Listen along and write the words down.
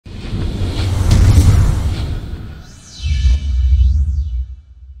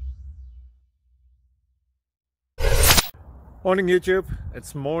Morning YouTube,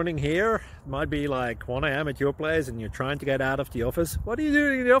 it's morning here. It might be like 1 a.m. at your place and you're trying to get out of the office. What are you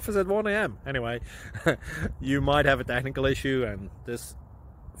doing in the office at 1 a.m.? Anyway, you might have a technical issue and this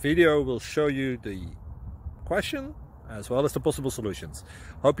video will show you the question as well as the possible solutions.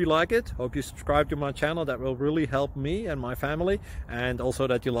 Hope you like it, hope you subscribe to my channel. That will really help me and my family, and also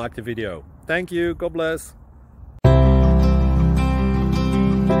that you like the video. Thank you, God bless.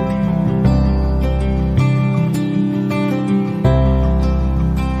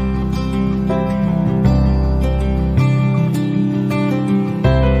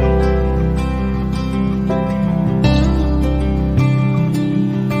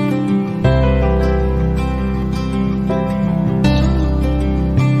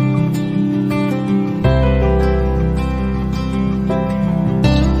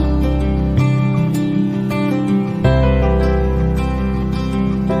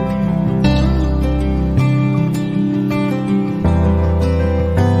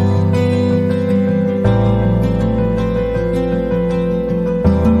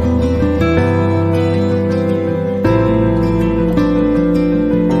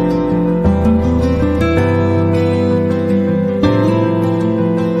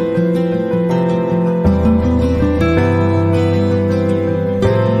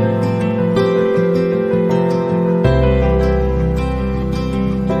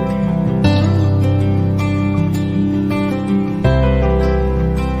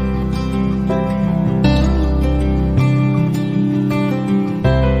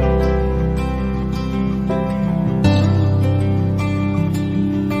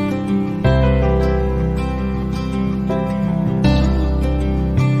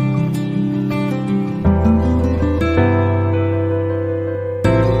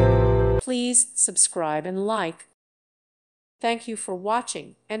 Please subscribe and like. Thank you for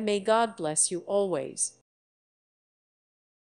watching, and may God bless you always.